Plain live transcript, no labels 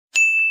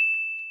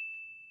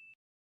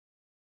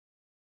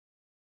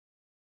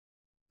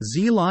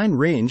ZLINE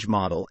range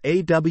model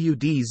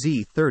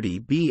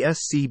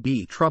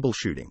AWDZ-30-BS-CB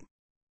troubleshooting.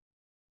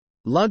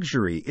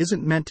 Luxury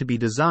isn't meant to be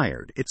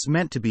desired, it's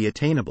meant to be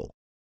attainable.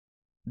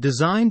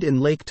 Designed in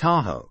Lake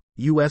Tahoe,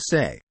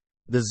 USA,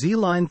 the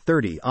ZLINE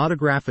 30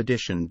 Autograph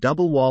Edition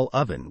double-wall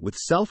oven with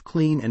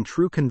self-clean and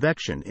true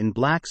convection in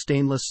black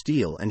stainless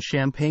steel and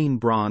champagne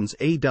bronze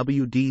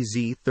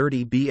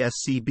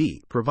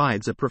AWDZ-30-BS-CB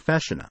provides a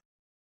professional.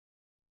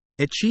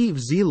 Achieve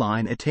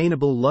ZLINE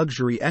attainable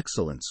luxury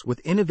excellence with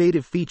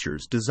innovative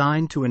features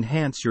designed to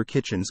enhance your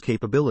kitchen's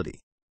capability.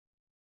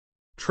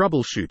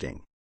 Troubleshooting.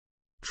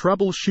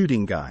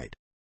 Troubleshooting guide.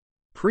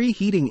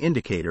 Preheating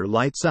indicator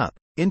lights up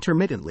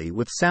intermittently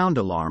with sound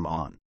alarm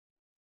on.